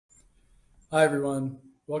Hi, everyone.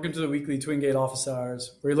 Welcome to the weekly TwinGate office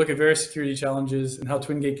hours, where we look at various security challenges and how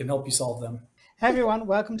TwinGate can help you solve them. Hey everyone,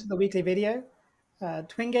 welcome to the weekly video.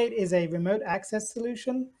 TwinGate is a remote access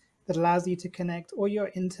solution that allows you to connect all your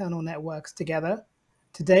internal networks together.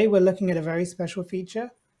 Today we're looking at a very special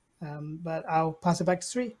feature, but I'll pass it back to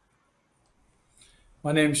Sri.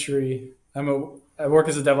 My name's Shri. I work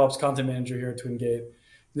as a DevOps content manager here at TwinGate.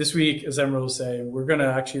 This week, as Emerald was saying, we're going to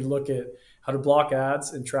actually look at how to block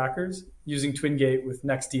ads and trackers using TwinGate with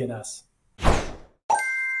Next DNS.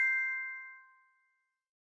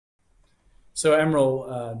 So,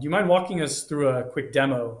 Emerald, do you mind walking us through a quick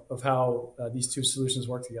demo of how these two solutions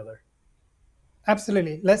work together?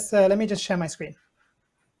 Absolutely. Let me just share my screen.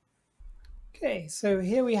 Okay, so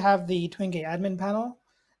here we have the TwinGate admin panel,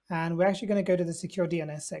 and we're actually going to go to the secure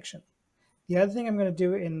DNS section. The other thing I'm going to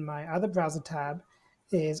do in my other browser tab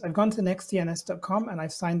is I've gone to nextdns.com and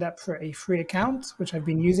I've signed up for a free account, which I've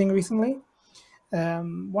been using recently.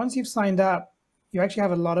 Once you've signed up, you actually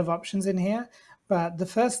have a lot of options in here. But the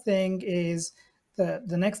first thing is the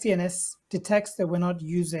NextDNS detects that we're not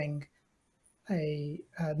using a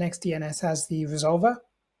NextDNS as the resolver.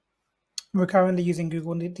 We're currently using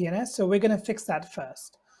Google DNS, so we're going to fix that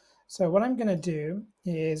first. So what I'm going to do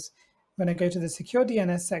is I'm going to go to the secure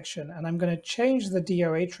DNS section and I'm going to change the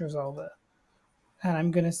DOH resolver. And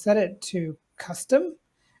I'm going to set it to custom,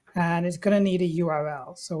 and it's going to need a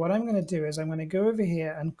URL. So what I'm going to do is I'm going to go over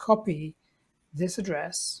here and copy this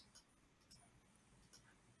address.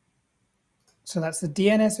 So that's the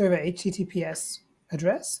DNS over HTTPS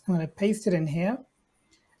address. I'm going to paste it in here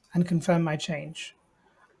and confirm my change.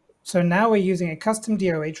 So now we're using a custom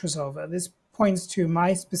DOH resolver. This points to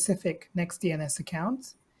my specific NextDNS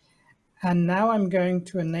account. And now I'm going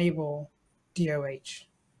to enable DOH.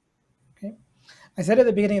 Okay. I said at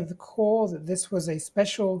the beginning of the call that this was a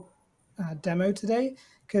special demo today,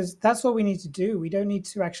 because that's all we need to do. We don't need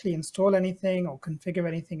to actually install anything or configure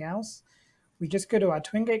anything else. We just go to our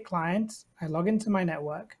TwinGate client, I log into my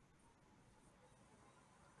network,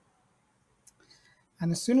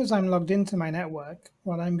 and as soon as I'm logged into my network,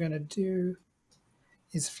 what I'm going to do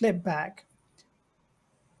is flip back.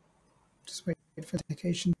 Just wait for the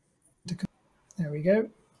notification to come. There we go.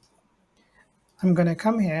 I'm going to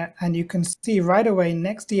come here, and you can see right away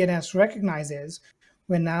NextDNS recognizes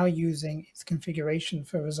we're now using its configuration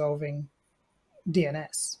for resolving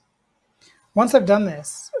DNS. Once I've done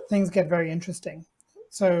this, things get very interesting.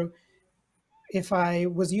 So if I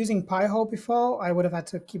was using Pi-hole before, I would have had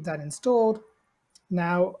to keep that installed.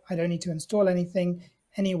 Now I don't need to install anything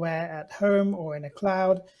anywhere at home or in a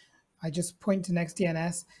cloud. I just point to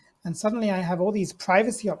NextDNS, and suddenly I have all these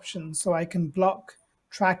privacy options. So I can block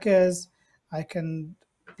trackers, I can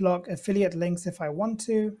block affiliate links if I want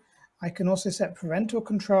to. I can also set parental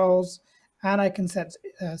controls, and I can set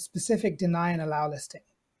specific deny and allow listing.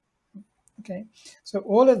 Okay, so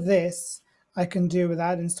all of this I can do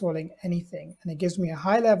without installing anything, and it gives me a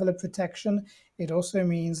high level of protection. It also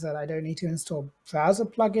means that I don't need to install browser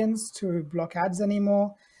plugins to block ads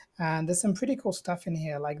anymore. And there's some pretty cool stuff in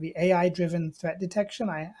here, like the AI-driven threat detection.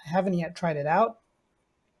 I haven't yet tried it out,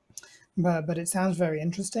 but it sounds very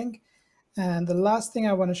interesting. And the last thing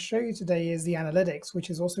I want to show you today is the analytics, which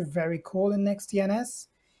is also very cool in NextDNS.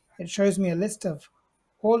 It shows me a list of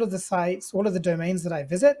all of the sites, all of the domains that I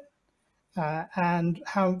visit, and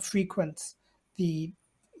how frequent the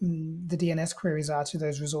DNS queries are to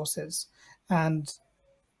those resources. And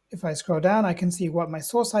if I scroll down, I can see what my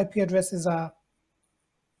source IP addresses are,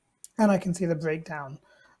 and I can see the breakdown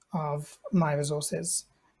of my resources.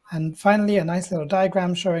 And finally, a nice little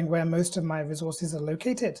diagram showing where most of my resources are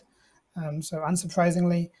located. So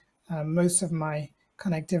unsurprisingly, most of my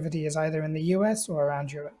connectivity is either in the US or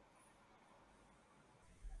around Europe.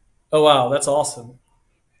 Oh, wow, that's awesome.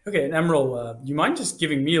 Okay, and Emerald, do you mind just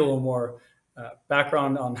giving me a little more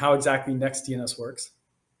background on how exactly NextDNS works?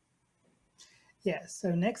 Yes, so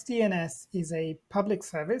NextDNS is a public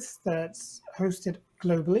service that's hosted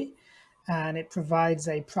globally, and it provides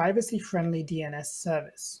a privacy-friendly DNS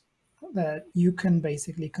service that you can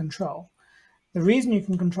basically control. The reason you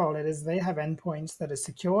can control it is they have endpoints that are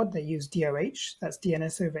secured. They use DOH, that's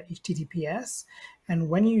DNS over HTTPS. And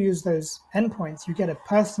when you use those endpoints, you get a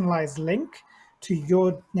personalized link to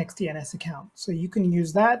your NextDNS account. So you can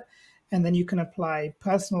use that, and then you can apply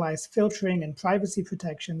personalized filtering and privacy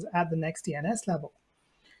protections at the NextDNS level.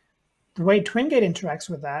 The way TwinGate interacts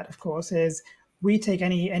with that, of course, is we take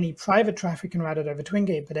any private traffic and route it over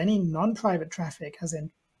TwinGate, but any non-private traffic, as in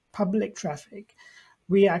public traffic,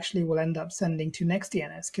 we actually will end up sending to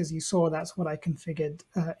NextDNS, because you saw that's what I configured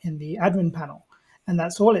in the admin panel. And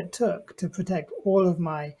that's all it took to protect all of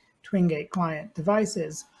my TwinGate client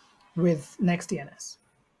devices. with NextDNS.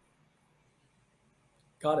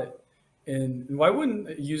 Got it. And why wouldn't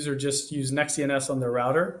a user just use NextDNS on their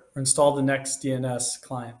router or install the NextDNS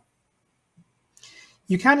client?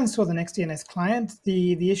 You can install the NextDNS client.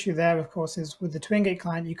 The issue there, of course, is with the TwinGate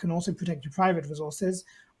client, you can also protect your private resources,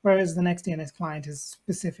 whereas the NextDNS client is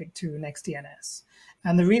specific to NextDNS.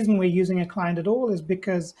 And the reason we're using a client at all is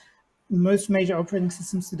because most major operating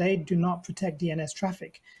systems today do not protect DNS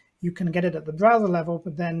traffic. You can get it at the browser level,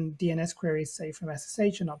 but then DNS queries, say from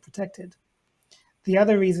SSH, are not protected. The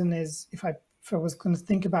other reason is if I was going to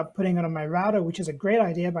think about putting it on my router, which is a great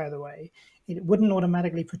idea, by the way, it wouldn't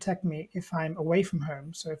automatically protect me if I'm away from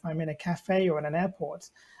home. So if I'm in a cafe or in an airport,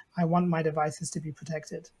 I want my devices to be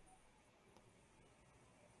protected.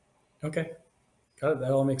 Okay, got it.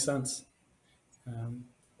 That all makes sense.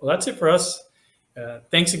 Well, that's it for us.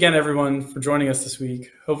 Thanks again, everyone, for joining us this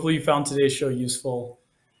week. Hopefully you found today's show useful.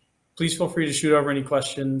 Please feel free to shoot over any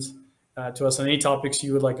questions to us on any topics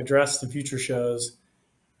you would like addressed in future shows,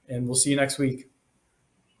 and we'll see you next week.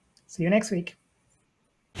 See you next week.